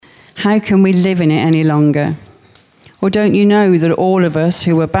how can we live in it any longer? Or don't you know that all of us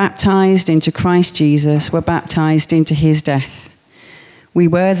who were baptized into Christ Jesus were baptized into his death? We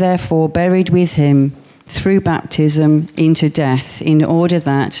were therefore buried with him through baptism into death, in order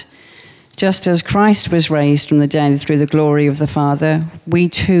that, just as Christ was raised from the dead through the glory of the Father, we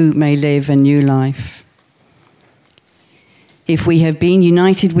too may live a new life. If we have been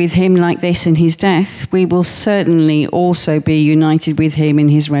united with him like this in his death, we will certainly also be united with him in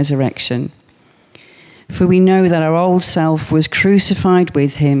his resurrection. For we know that our old self was crucified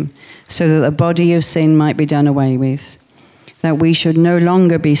with him, so that the body of sin might be done away with, that we should no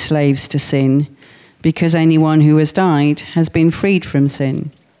longer be slaves to sin, because anyone who has died has been freed from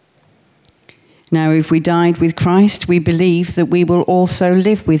sin. Now, if we died with Christ, we believe that we will also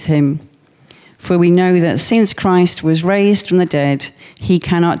live with him. For we know that since Christ was raised from the dead, he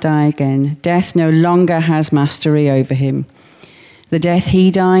cannot die again. Death no longer has mastery over him. The death he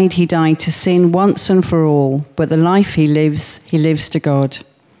died to sin once and for all, but the life he lives to God.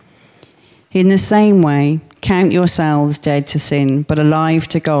 In the same way, count yourselves dead to sin, but alive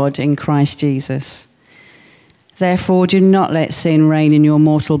to God in Christ Jesus. Therefore, do not let sin reign in your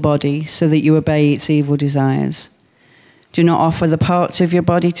mortal body, so that you obey its evil desires. Do not offer the parts of your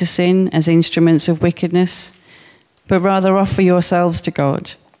body to sin as instruments of wickedness, but rather offer yourselves to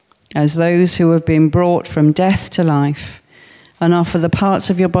God as those who have been brought from death to life, and offer the parts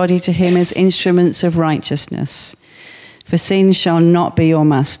of your body to him as instruments of righteousness. For sin shall not be your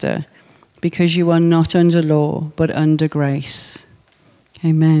master, because you are not under law, but under grace.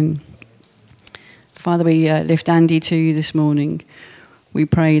 Amen. Father, we lift Andy to you this morning. We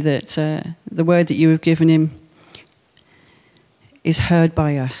pray that the word that you have given him is heard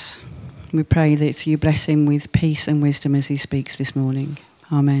by us. We pray that you bless him with peace and wisdom as he speaks this morning.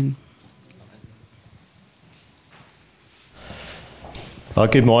 Amen. Well,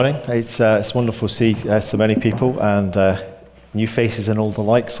 good morning. It's wonderful to see so many people and new faces and all the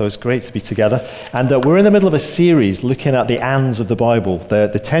like, so it's great to be together. And we're in the middle of a series looking at the ands of the Bible,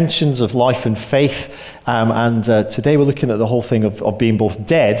 the tensions of life and faith, and today we're looking at the whole thing of being both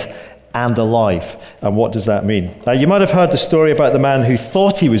dead and alive. And what does that mean? You might have heard the story about the man who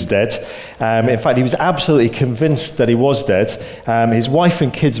thought he was dead. In fact, he was absolutely convinced that he was dead. His wife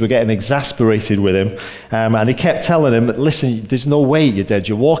and kids were getting exasperated with him. And he kept telling him, listen, there's no way you're dead.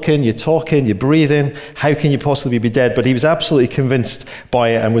 You're walking, you're talking, you're breathing. How can you possibly be dead? But he was absolutely convinced by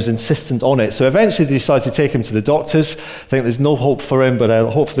it and was insistent on it. So eventually they decided to take him to the doctors. I think there's no hope for him, but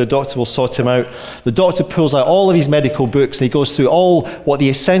hopefully the doctor will sort him out. The doctor pulls out all of his medical books and he goes through all what the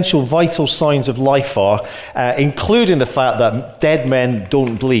essential vital signs of life are, including the fact that dead men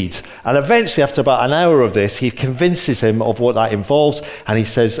don't bleed. And eventually, after about an hour of this, he convinces him of what that involves, and he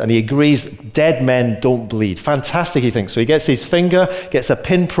says, and he agrees, dead men don't bleed. Fantastic, he thinks. So he gets his finger, gets a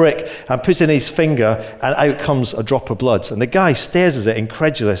pinprick, and puts it in his finger, and out comes a drop of blood. And the guy stares at it,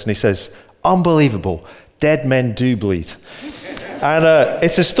 incredulous, and he says, unbelievable, dead men do bleed. And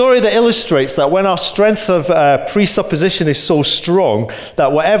it's a story that illustrates that when our strength of presupposition is so strong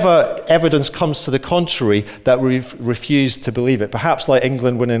that whatever evidence comes to the contrary, that we refuse to believe it. Perhaps like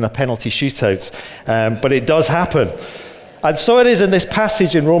England winning a penalty shootout, but it does happen. And so it is in this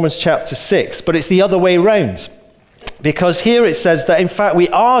passage in Romans chapter 6, but it's the other way around. Because here it says that in fact we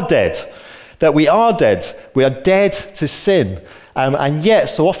are dead, we are dead to sin. And yet,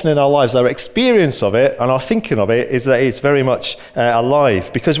 so often in our lives, our experience of it and our thinking of it is that it's very much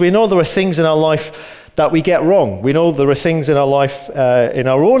alive. Because we know there are things in our life that we get wrong. We know there are things in our life, in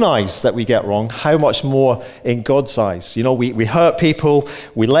our own eyes, that we get wrong. How much more in God's eyes? You know, we hurt people,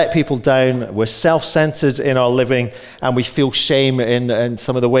 we let people down, we're self-centered in our living, and we feel shame in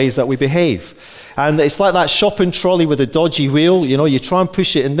some of the ways that we behave. And it's like that shopping trolley with a dodgy wheel. You know, you try and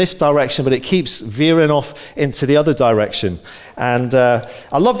push it in this direction, but it keeps veering off into the other direction. And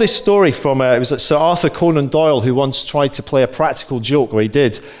I love this story from, it was Sir Arthur Conan Doyle, who once tried to play a practical joke, or he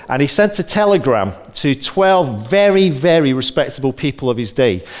did. And he sent a telegram to 12 very, very respectable people of his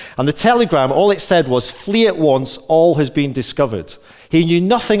day. And the telegram, all it said was, flee at once, all has been discovered. He knew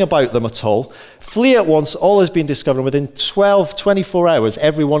nothing about them at all. Flee at once, all has been discovered. And within 24 hours,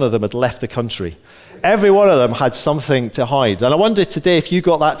 every one of them had left the country. Every one of them had something to hide. And I wonder today, if you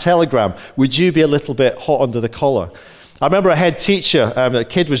got that telegram, would you be a little bit hot under the collar? I remember a head teacher, a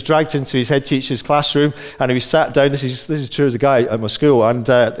kid was dragged into his head teacher's classroom, and he was sat down. This is true as a guy at my school. And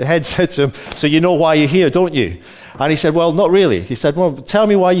the head said to him, so you know why you're here, don't you? And he said, well, not really. He said, well, tell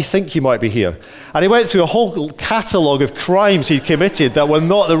me why you think you might be here. And he went through a whole catalogue of crimes he'd committed that were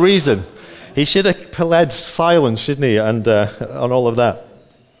not the reason. He should have pled silence, shouldn't he, and on all of that.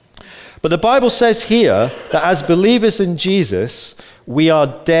 But the Bible says here that as believers in Jesus, we are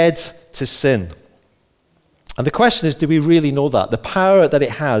dead to sin. And the question is, do we really know that? The power that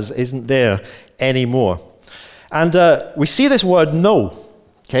it has isn't there anymore. And we see this word know,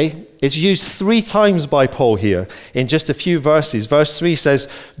 okay? It's used 3 times by Paul here in just a few verses. Verse 3 says,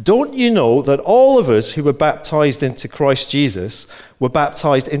 "Don't you know that all of us who were baptized into Christ Jesus were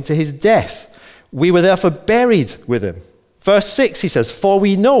baptized into his death? We were therefore buried with him." Verse 6, he says, "For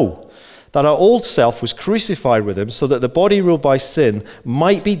we know that our old self was crucified with him so that the body ruled by sin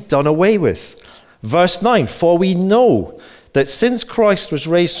might be done away with." Verse 9, "For we know that since Christ was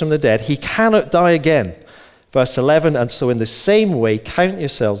raised from the dead, he cannot die again." Verse 11, "And so in the same way, count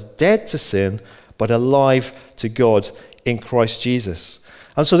yourselves dead to sin, but alive to God in Christ Jesus."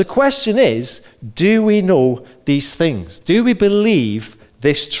 And so the question is, do we know these things? Do we believe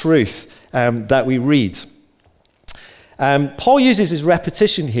this truth that we read? Paul uses his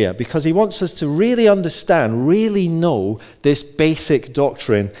repetition here because he wants us to really understand, really know this basic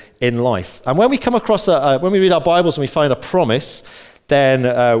doctrine in life. And when we come across, when we read our Bibles and we find a promise,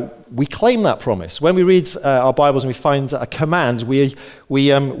 then we claim that promise. When we read our Bibles and we find a command,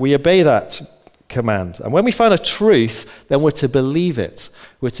 we obey that command. And when we find a truth, then we're to believe it.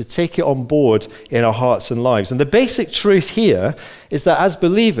 We're to take it on board in our hearts and lives. And the basic truth here is that as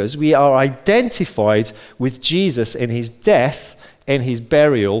believers, we are identified with Jesus in his death, in his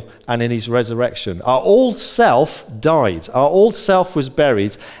burial, and in his resurrection. Our old self died. Our old self was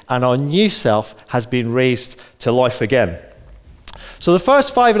buried, and our new self has been raised to life again. So the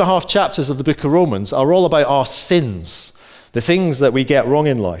first 5.5 chapters of the book of Romans are all about our sins, the things that we get wrong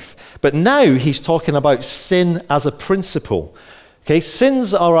in life. But now he's talking about sin as a principle. Okay,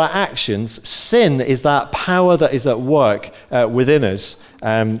 sins are our actions. Sin is that power that is at work within us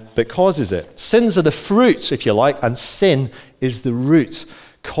that causes it. Sins are the fruits, if you like, and sin is the root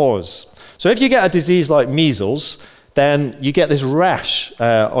cause. So if you get a disease like measles, then you get this rash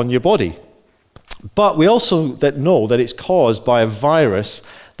on your body. But we also know that it's caused by a virus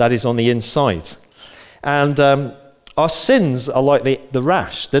that is on the inside. And our sins are like the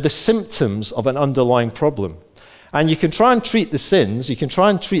rash. They're the symptoms of an underlying problem. And you can try and treat the sins, you can try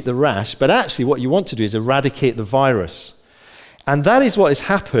and treat the rash, but actually what you want to do is eradicate the virus. And that is what has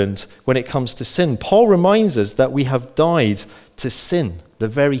happened when it comes to sin. Paul reminds us that we have died to sin, the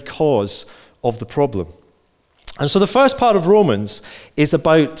very cause of the problem. And so the first part of Romans is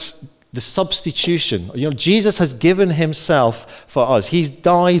about the substitution. You know, Jesus has given himself for us. He's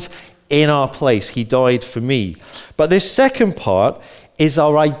died in our place. He died for me. But this second part is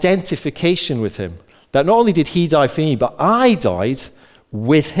our identification with him. That not only did he die for me, but I died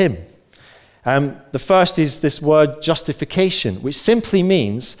with him. The first is this word justification, which simply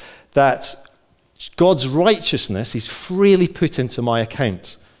means that God's righteousness is freely put into my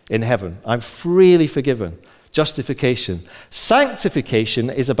account in heaven. I'm freely forgiven. Justification. Sanctification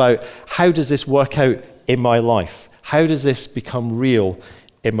is about how does this work out in my life? How does this become real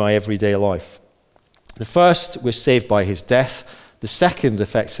in my everyday life? The first, we're saved by his death. The second,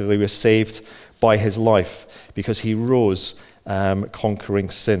 effectively, we're saved by his life because he rose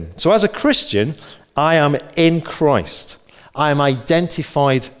conquering sin. So as a Christian, I am in Christ. I am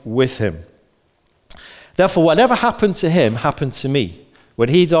identified with him. Therefore, whatever happened to him happened to me. When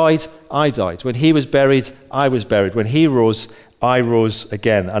he died, I died. When he was buried, I was buried. When he rose, I rose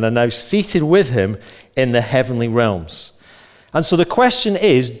again and are now seated with him in the heavenly realms. And so the question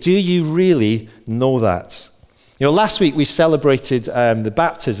is, do you really know that? You know, last week we celebrated the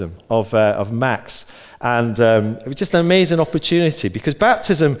baptism of Max, and it was just an amazing opportunity because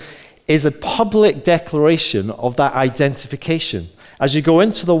baptism is a public declaration of that identification. As you go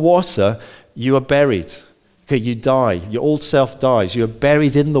into the water, you are buried. Okay, you die. Your old self dies. You are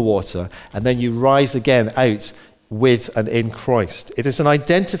buried in the water, and then you rise again out with and in Christ. It is an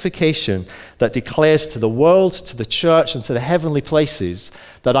identification that declares to the world, to the church, and to the heavenly places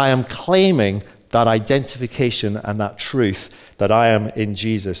that I am claiming that identification and that truth that I am in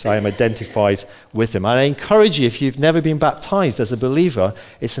Jesus. I am identified with him. And I encourage you, if you've never been baptized as a believer,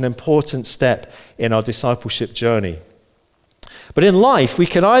 it's an important step in our discipleship journey. But in life, we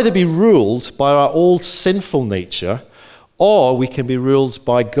can either be ruled by our old sinful nature, or we can be ruled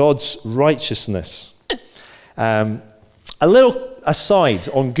by God's righteousness. A little aside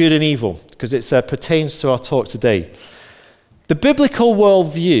on good and evil, because it pertains to our talk today. The biblical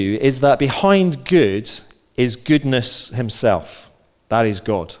worldview is that behind good is goodness himself. That is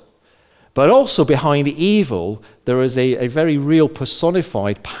God. But also behind evil, there is a very real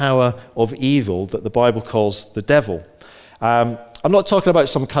personified power of evil that the Bible calls the devil. I'm not talking about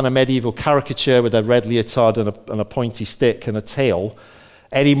some kind of medieval caricature with a red leotard and a pointy stick and a tail.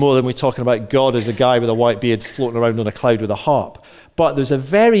 any more than we're talking about God as a guy with a white beard floating around on a cloud with a harp. But there's a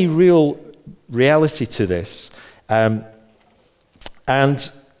very real reality to this.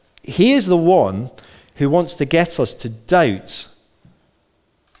 And he is the one who wants to get us to doubt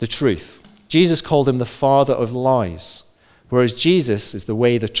the truth. Jesus called him the father of lies, whereas Jesus is the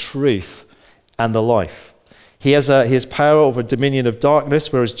way, the truth, and the life. He has power over dominion of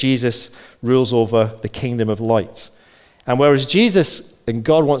darkness, whereas Jesus rules over the kingdom of light. And whereas Jesus and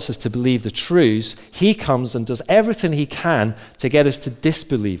God wants us to believe the truths, he comes and does everything he can to get us to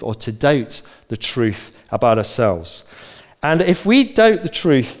disbelieve or to doubt the truth about ourselves. And if we doubt the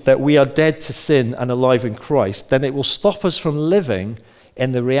truth that we are dead to sin and alive in Christ, then it will stop us from living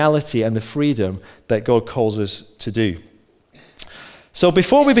in the reality and the freedom that God calls us to do. So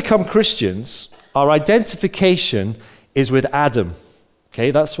before we become Christians, our identification is with Adam.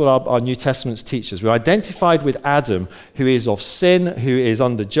 Okay, that's what our New Testament teaches. We're identified with Adam, who is of sin, who is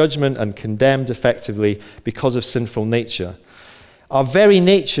under judgment and condemned effectively because of sinful nature. Our very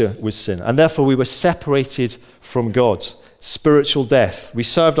nature was sin, and therefore we were separated from God. Spiritual death. We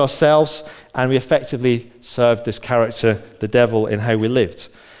served ourselves, and we effectively served this character, the devil, in how we lived.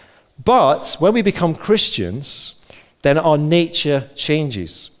 But when we become Christians, then our nature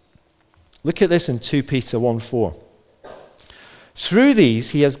changes. Look at this in 2 Peter 1:4. Through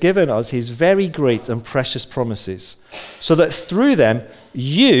these he has given us his very great and precious promises, so that through them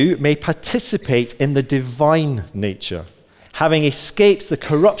you may participate in the divine nature, having escaped the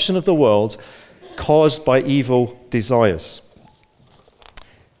corruption of the world caused by evil desires.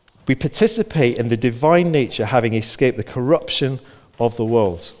 We participate in the divine nature, having escaped the corruption of the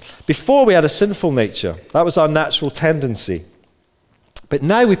world. Before we had a sinful nature. That was our natural tendency. But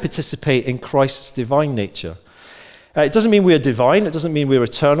now we participate in Christ's divine nature. It doesn't mean we're divine, it doesn't mean we're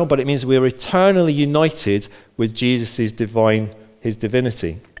eternal, but it means we're eternally united with Jesus' his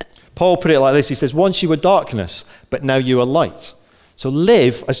divinity. Paul put it like this, he says, once you were darkness, but now you are light. So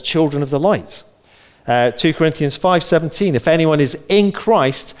live as children of the light. 2 Corinthians 5:17, if anyone is in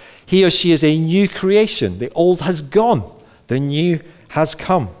Christ, he or she is a new creation. The old has gone, the new has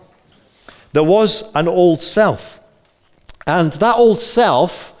come. There was an old self, and that old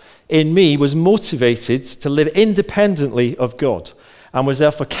self in me was motivated to live independently of God and was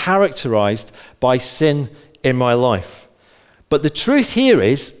therefore characterized by sin in my life. But the truth here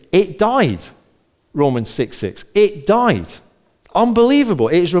is, it died. Romans 6:6. It died. Unbelievable.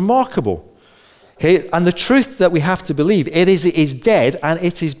 It is remarkable. Okay, and the truth that we have to believe, it is dead and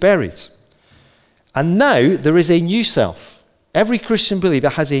it is buried. And now there is a new self. Every Christian believer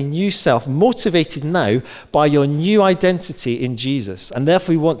has a new self, motivated now by your new identity in Jesus. And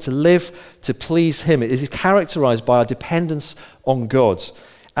therefore we want to live to please him. It is characterized by our dependence on God.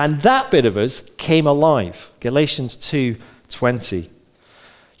 And that bit of us came alive. Galatians 2:20.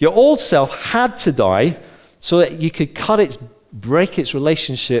 Your old self had to die so that you could break its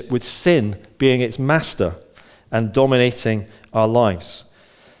relationship with sin being its master and dominating our lives.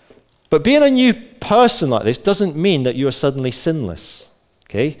 But being a new person like this doesn't mean that you are suddenly sinless.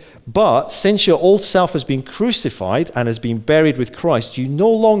 Okay? But since your old self has been crucified and has been buried with Christ, you no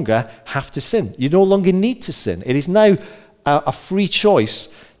longer have to sin. You no longer need to sin. It is now a free choice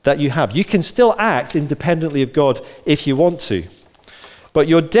that you have. You can still act independently of God if you want to. But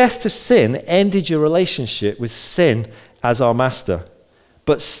your death to sin ended your relationship with sin as our master.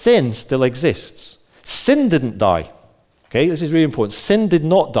 But sin still exists. Sin didn't die. Okay, this is really important. Sin did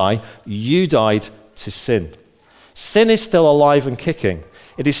not die. You died to sin. Sin is still alive and kicking.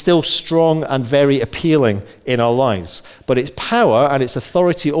 It is still strong and very appealing in our lives. But its power and its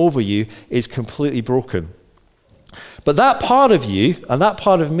authority over you is completely broken. But that part of you and that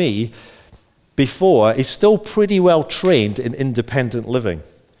part of me before is still pretty well trained in independent living.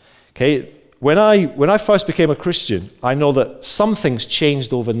 Okay, when I first became a Christian, I know that some things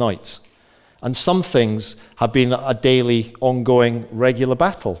changed overnight. And some things have been a daily, ongoing, regular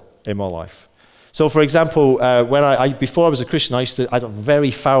battle in my life. So, for example, before I was a Christian, I had a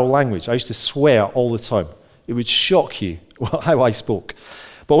very foul language. I used to swear all the time. It would shock you how I spoke.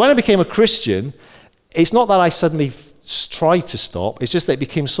 But when I became a Christian, it's not that I suddenly tried to stop. It's just that it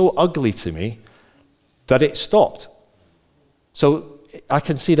became so ugly to me that it stopped. So I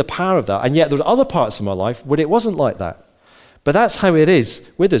can see the power of that. And yet there are other parts of my life where it wasn't like that. But that's how it is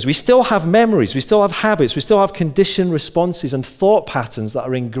with us. We still have memories, we still have habits, we still have conditioned responses and thought patterns that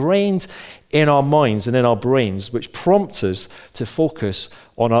are ingrained in our minds and in our brains, which prompt us to focus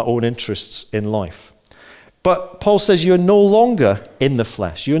on our own interests in life. But Paul says you are no longer in the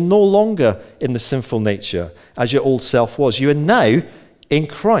flesh. You are no longer in the sinful nature as your old self was. You are now in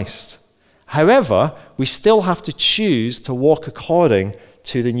Christ. However, we still have to choose to walk according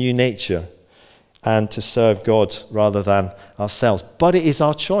to the new nature and to serve God rather than ourselves. But it is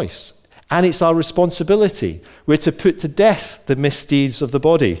our choice, and it's our responsibility. We're to put to death the misdeeds of the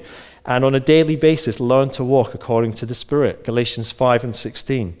body and on a daily basis learn to walk according to the Spirit, Galatians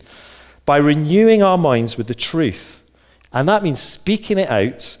 5:16, by renewing our minds with the truth. And that means speaking it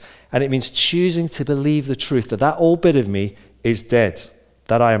out, and it means choosing to believe the truth, that old bit of me is dead,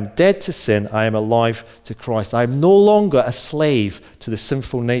 that I am dead to sin, I am alive to Christ. I am no longer a slave to the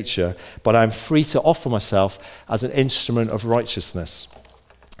sinful nature, but I am free to offer myself as an instrument of righteousness.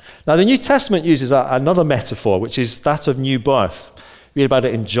 Now, the New Testament uses another metaphor, which is that of new birth. Read about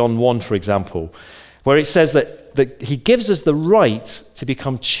it in John 1, for example, where it says that he gives us the right to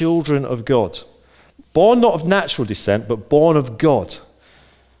become children of God, born not of natural descent, but born of God.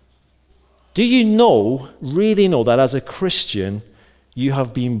 Do you really know that as a Christian, you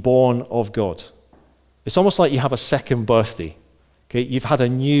have been born of God? It's almost like you have a second birthday. Okay? You've had a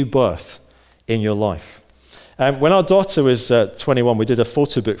new birth in your life. When our daughter was 21, we did a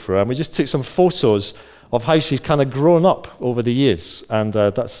photo book for her, and we just took some photos of how she's kind of grown up over the years. And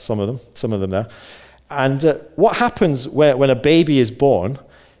that's some of them there. And what happens when a baby is born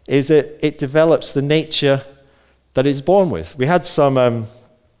is it develops the nature that it's born with. We had some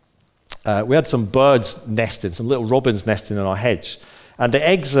birds nesting, some little robins nesting in our hedge. And the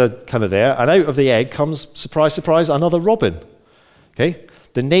eggs are kind of there, and out of the egg comes, surprise, surprise, another robin. Okay?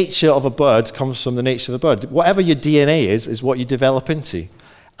 The nature of a bird comes from the nature of a bird. Whatever your DNA is what you develop into.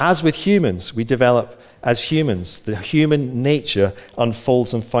 As with humans, we develop as humans. The human nature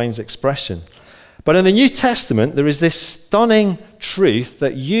unfolds and finds expression. But in the New Testament, there is this stunning truth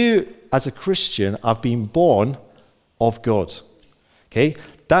that you, as a Christian, have been born of God. Okay?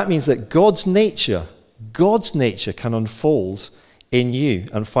 That means that God's nature can unfold in you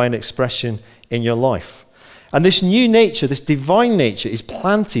and find expression in your life. And this new nature, this divine nature, is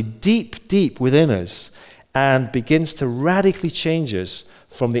planted deep, deep within us and begins to radically change us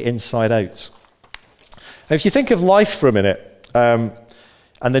from the inside out. Now, if you think of life for a minute,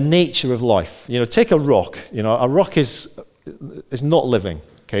 and the nature of life, take a rock. A rock is not living.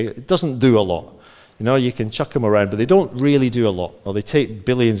 Okay, it doesn't do a lot. You can chuck them around, but they don't really do a lot, or they take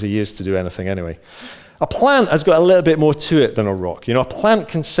billions of years to do anything anyway. A plant has got a little bit more to it than a rock. A plant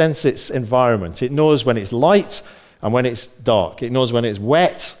can sense its environment. It knows when it's light and when it's dark. It knows when it's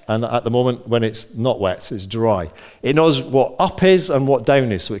wet, and at the moment when it's not wet, it's dry. It knows what up is and what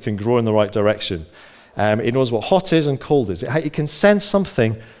down is, so it can grow in the right direction. It knows what hot is and cold is. It can sense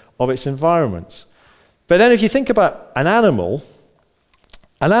something of its environment. But then if you think about an animal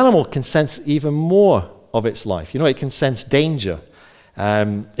can sense even more of its life. It can sense danger.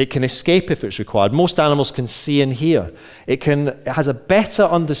 It can escape if it's required. Most animals can see and hear. It has a better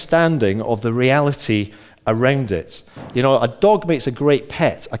understanding of the reality around it. A dog makes a great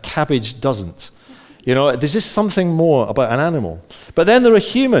pet. A cabbage doesn't. There's just something more about an animal. But then there are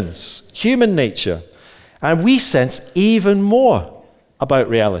humans, human nature, and we sense even more about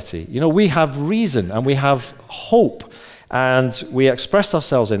reality. We have reason and we have hope. And we express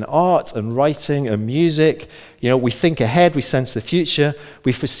ourselves in art and writing and music. We think ahead, we sense the future,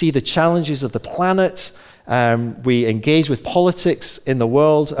 we foresee the challenges of the planet, we engage with politics in the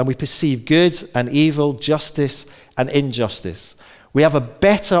world, and we perceive good and evil, justice and injustice. We have a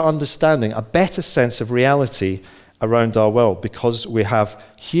better understanding, a better sense of reality around our world because we have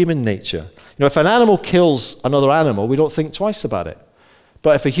human nature. If an animal kills another animal, we don't think twice about it.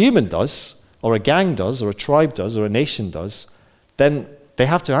 But if a human does, or a gang does, or a tribe does, or a nation does, then they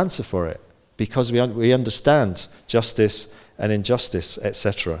have to answer for it because we understand justice and injustice,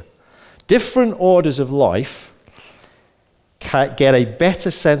 etc. Different orders of life get a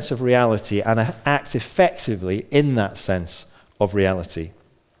better sense of reality and act effectively in that sense of reality.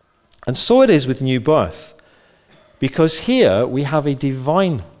 And so it is with new birth, because here we have a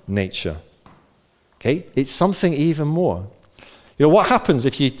divine nature. Okay? It's something even more. What happens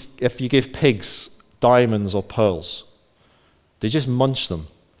if you give pigs diamonds or pearls? They just munch them.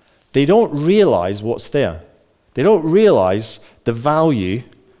 They don't realize what's there. They don't realize the value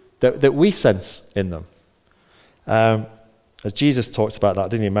that we sense in them. As Jesus talked about that,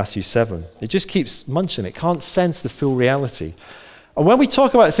 didn't he, in Matthew 7? It just keeps munching. It can't sense the full reality. And when we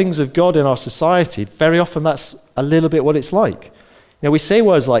talk about things of God in our society, very often that's a little bit what it's like. We say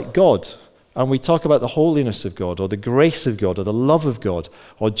words like God, and we talk about the holiness of God, or the grace of God, or the love of God,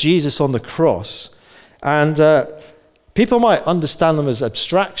 or Jesus on the cross. And people might understand them as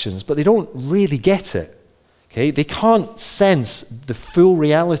abstractions, but they don't really get it. Okay? They can't sense the full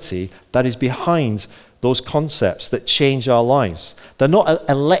reality that is behind those concepts that change our lives. They're not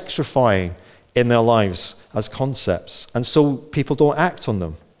electrifying in their lives as concepts. And so people don't act on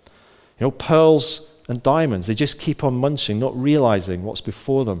them. Pearls and diamonds, they just keep on munching, not realizing what's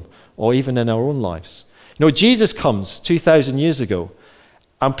before them, or even in our own lives. Jesus comes 2,000 years ago,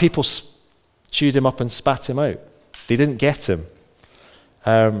 and people chewed him up and spat him out. They didn't get him.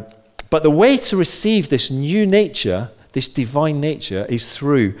 But the way to receive this new nature, this divine nature, is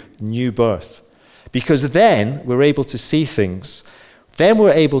through new birth. Because then we're able to see things. Then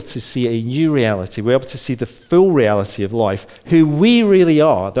we're able to see a new reality. We're able to see the full reality of life, who we really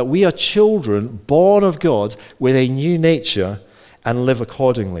are, that we are children born of God with a new nature and live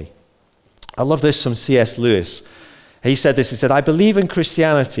accordingly. I love this from C.S. Lewis. He said this, he said, "I believe in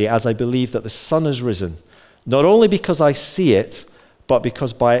Christianity as I believe that the sun has risen, not only because I see it, but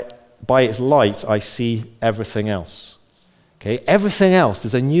because by its light I see everything else." Okay, everything else,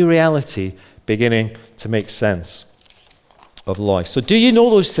 there's a new reality beginning to make sense of life. So do you know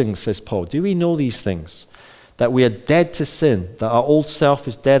those things, says Paul? Do we know these things? That we are dead to sin, that our old self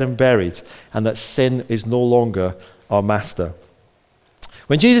is dead and buried, and that sin is no longer our master.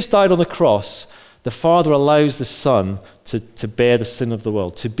 When Jesus died on the cross, the Father allows the Son to bear the sin of the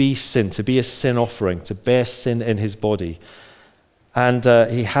world, to be sin, to be a sin offering, to bear sin in his body. And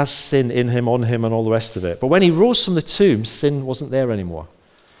he has sin in him, on him, and all the rest of it. But when he rose from the tomb, sin wasn't there anymore.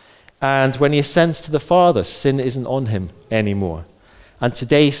 And when he ascends to the Father, sin isn't on him anymore. And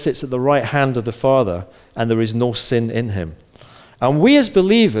today he sits at the right hand of the Father, and there is no sin in him. And we as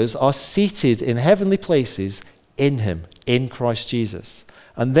believers are seated in heavenly places in him, in Christ Jesus.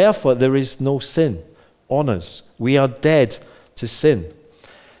 And therefore there is no sin on us. We are dead to sin.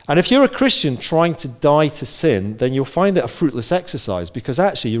 And if you're a Christian trying to die to sin, then you'll find it a fruitless exercise, because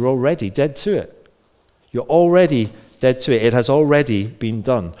actually you're already dead to it. You're already dead to it. It has already been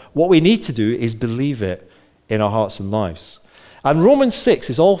done. What we need to do is believe it in our hearts and lives. And Romans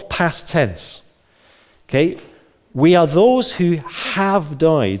 6 is all past tense. Okay? We are those who have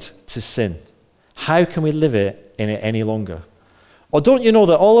died to sin. How can we live in it any longer? Or don't you know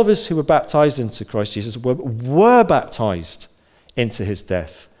that all of us who were baptized into Christ Jesus were baptized into his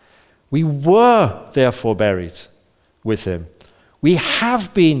death? We were therefore buried with him. We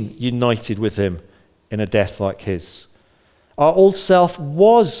have been united with him in a death like his. Our old self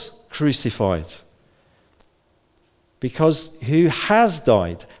was crucified, because who has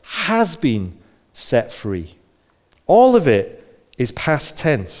died has been set free. All of it is past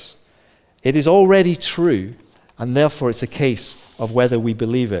tense. It is already true, and therefore it's a case of whether we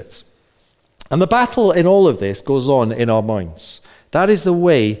believe it. And the battle in all of this goes on in our minds. That is the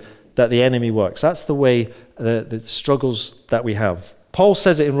way that the enemy works. That's the way the struggles that we have. Paul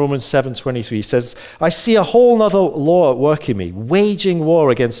says it in Romans 7:23. He says, "I see a whole other law at work in me, waging war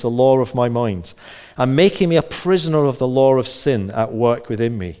against the law of my mind, and making me a prisoner of the law of sin at work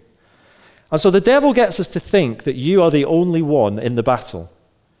within me." And so the devil gets us to think that you are the only one in the battle,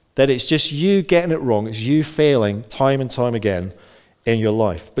 that it's just you getting it wrong, it's you failing time and time again in your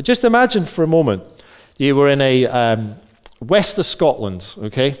life. But just imagine for a moment, you were in a west of Scotland,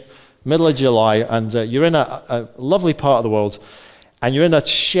 okay, middle of July, and you're in a lovely part of the world, and you're in a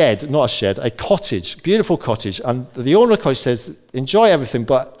shed, not a shed, a cottage, beautiful cottage, and the owner of the cottage says, enjoy everything,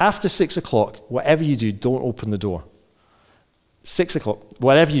 but after 6 o'clock, whatever you do, don't open the door. 6 o'clock,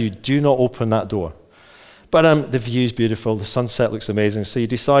 whatever you do not open that door. But the view's beautiful, the sunset looks amazing, so you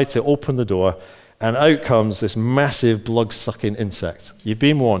decide to open the door, and out comes this massive blood-sucking insect. You've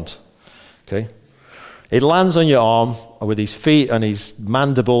been warned, okay? It lands on your arm with his feet and his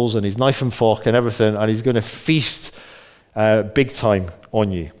mandibles and his knife and fork and everything, and he's going to feast big time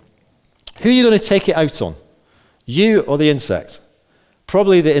on you. Who are you going to take it out on? You or the insect?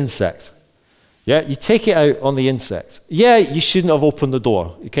 Probably the insect. Yeah, you take it out on the insect. Yeah, you shouldn't have opened the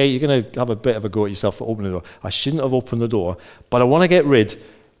door. Okay, you're going to have a bit of a go at yourself for opening the door. I shouldn't have opened the door, but I want to get rid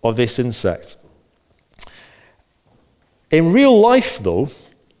of this insect. In real life, though,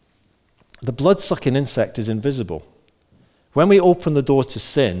 the blood-sucking insect is invisible. When we open the door to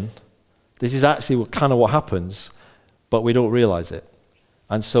sin, this is actually kind of what happens, but we don't realize it.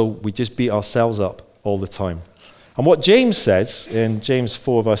 And so we just beat ourselves up all the time. And what James says in James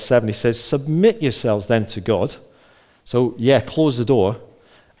 4 verse 7, he says, submit yourselves then to God. So yeah, close the door,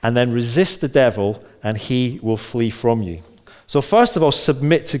 and then resist the devil, and he will flee from you. So first of all,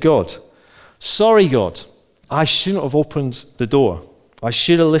 submit to God. Sorry, God, I shouldn't have opened the door. I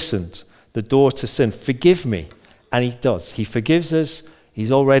should have listened. The door to sin. Forgive me. And he does. He forgives us.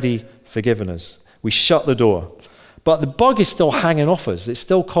 He's already forgiven us. We shut the door. But the bug is still hanging off us. It's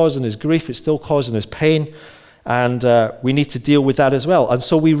still causing us grief. It's still causing us pain. And we need to deal with that as well. And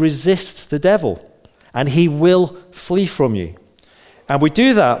so we resist the devil. And he will flee from you. And we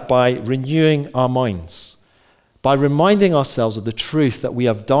do that by renewing our minds, by reminding ourselves of the truth that we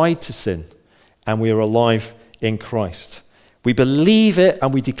have died to sin and we are alive in Christ. We believe it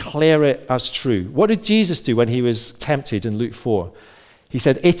and we declare it as true. What did Jesus do when he was tempted in Luke 4? He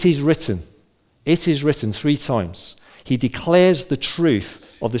said, "It is written." It is written 3 times. He declares the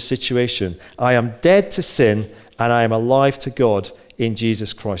truth of the situation. I am dead to sin and I am alive to God in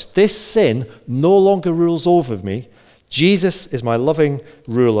Jesus Christ. This sin no longer rules over me. Jesus is my loving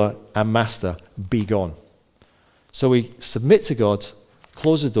ruler and master. Be gone. So we submit to God,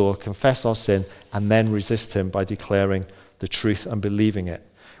 close the door, confess our sin, and then resist him by declaring the truth and believing it.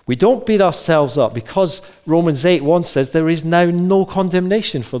 We don't beat ourselves up because Romans 8:1 says there is now no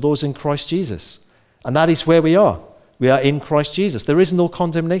condemnation for those in Christ Jesus. And that is where we are. We are in Christ Jesus. There is no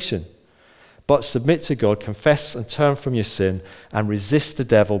condemnation. But submit to God, confess and turn from your sin, and resist the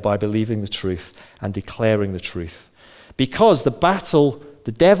devil by believing the truth and declaring the truth. Because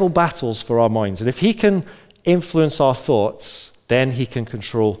the devil battles for our minds. And if he can influence our thoughts, then he can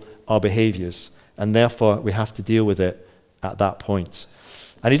control our behaviors. And therefore, we have to deal with it at that point.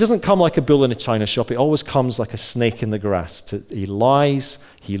 And he doesn't come like a bull in a china shop. It always comes like a snake in the grass. He lies,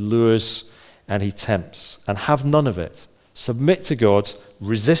 he lures, and he tempts. And have none of it. Submit to God,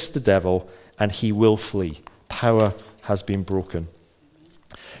 resist the devil, and he will flee. Power has been broken.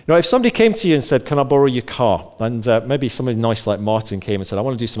 You know, if somebody came to you and said, "Can I borrow your car?" And maybe somebody nice like Martin came and said, "I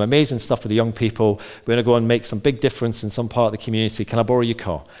want to do some amazing stuff with the young people. We're going to go and make some big difference in some part of the community. Can I borrow your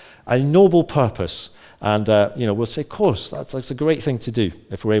car?" A noble purpose. And, we'll say, of course, that's a great thing to do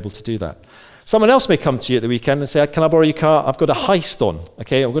if we're able to do that. Someone else may come to you at the weekend and say, "Can I borrow your car? I've got a heist on,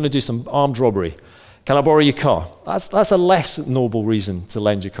 okay? I'm going to do some armed robbery. Can I borrow your car?" That's a less noble reason to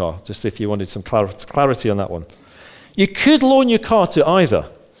lend your car, just if you wanted some clarity on that one. You could loan your car to either,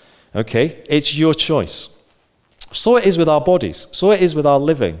 okay? It's your choice. So it is with our bodies. So it is with our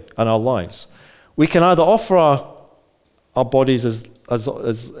living and our lives. We can either offer our bodies as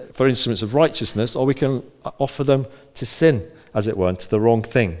for instruments of righteousness, or we can offer them to sin, as it were, and to the wrong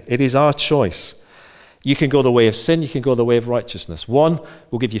thing. It is our choice. You can go the way of sin, you can go the way of righteousness. One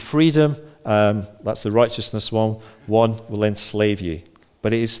will give you freedom, that's the righteousness one. One will enslave you,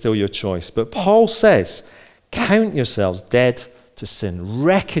 but it is still your choice. But Paul says, count yourselves dead to sin.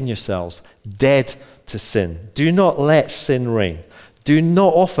 Reckon yourselves dead to sin. Do not let sin reign. Do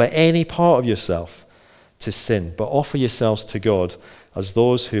not offer any part of yourself to sin, but offer yourselves to God as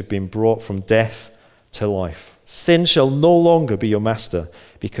those who have been brought from death to life. Sin shall no longer be your master,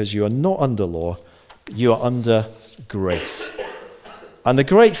 because you are not under law, you are under grace. And the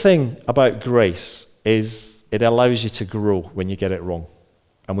great thing about grace is it allows you to grow when you get it wrong.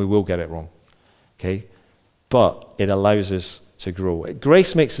 And we will get it wrong, okay? But it allows us to grow.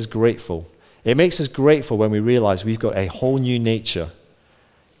 Grace makes us grateful. It makes us grateful when we realize we've got a whole new nature.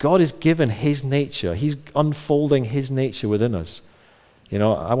 God has given his nature. He's unfolding his nature within us. You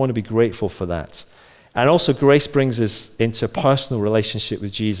know, I want to be grateful for that. And also grace brings us into a personal relationship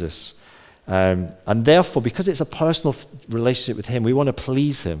with Jesus. And therefore, because it's a personal relationship with him, we want to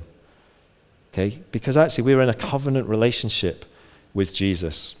please him. Okay? Because actually we're in a covenant relationship with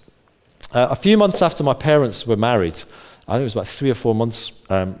Jesus. A few months after my parents were married, I think it was about 3 or 4 months,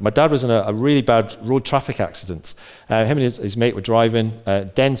 my dad was in a really bad road traffic accident. Him and his mate were driving,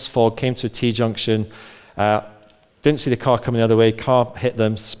 dense fog, came to a T-junction, didn't see the car coming the other way, car hit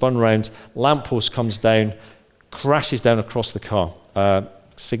them, spun round, lamppost comes down, crashes down across the car.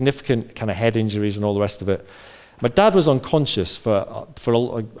 Significant kind of head injuries and all the rest of it. My dad was unconscious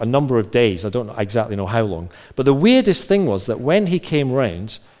for a number of days. I don't exactly know how long. But the weirdest thing was that when he came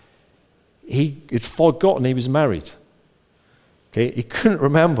round, he had forgotten he was married. Okay, he couldn't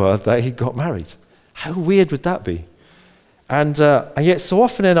remember that he got married. How weird would that be? And yet so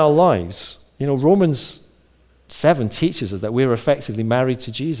often in our lives, you know, Romans 7 teaches us that we're effectively married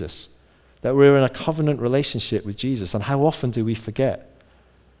to Jesus, that we're in a covenant relationship with Jesus. And how often do we forget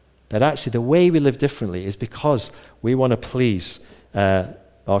that actually the way we live differently is because we want to please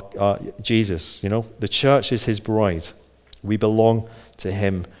our Jesus. You know, the church is his bride. We belong to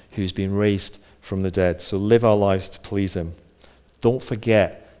him who's been raised from the dead. So live our lives to please him. Don't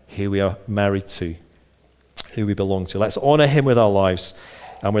forget who we are married to, who we belong to. Let's honor him with our lives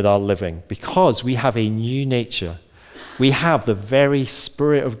and with our living, because we have a new nature. We have the very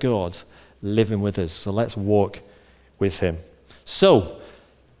Spirit of God living with us. So let's walk with him. So,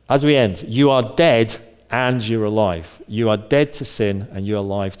 as we end, you are dead and you're alive. You are dead to sin and you're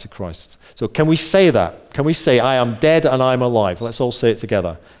alive to Christ. So can we say that? Can we say, I am dead and I'm alive? Let's all say it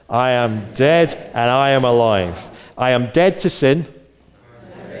together. I am dead and I am alive. I am dead to sin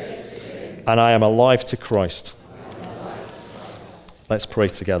and I am alive to Christ. Let's pray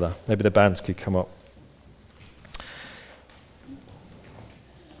together. Maybe the band could come up.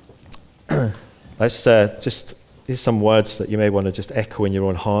 Let's here's some words that you may want to just echo in your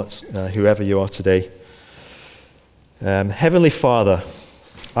own heart, whoever you are today. Heavenly Father,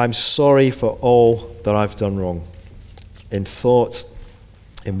 I'm sorry for all that I've done wrong, in thought,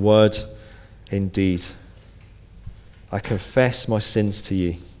 in word, in deed. I confess my sins to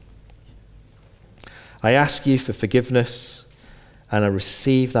you. I ask you for forgiveness, and I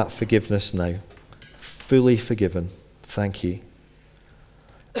receive that forgiveness now, fully forgiven. Thank you.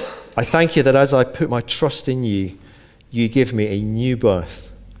 I thank you that as I put my trust in you, you give me a new birth,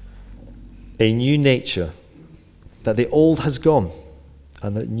 a new nature, that the old has gone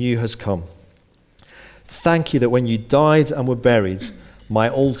and that new has come. Thank you that when you died and were buried, my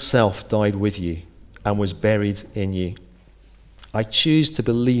old self died with you and was buried in you. I choose to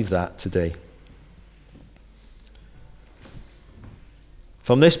believe that today.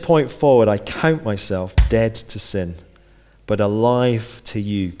 From this point forward, I count myself dead to sin, but alive to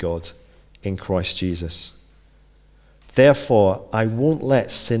you, God, in Christ Jesus. Therefore, I won't let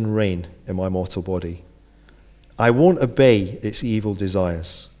sin reign in my mortal body. I won't obey its evil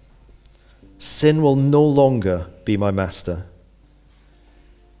desires. Sin will no longer be my master.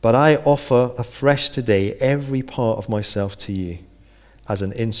 But I offer afresh today every part of myself to you as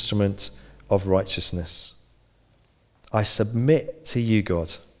an instrument of righteousness. I submit to you,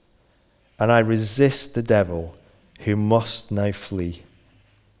 God, and I resist the devil, who must now flee.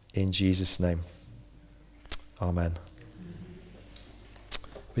 In Jesus' name. Amen.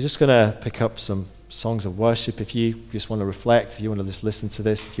 We're just going to pick up some songs of worship. If you just want to reflect, if you want to just listen to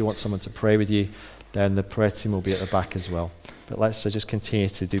this, if you want someone to pray with you, then the prayer team will be at the back as well. But let's just continue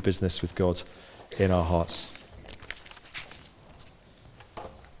to do business with God in our hearts.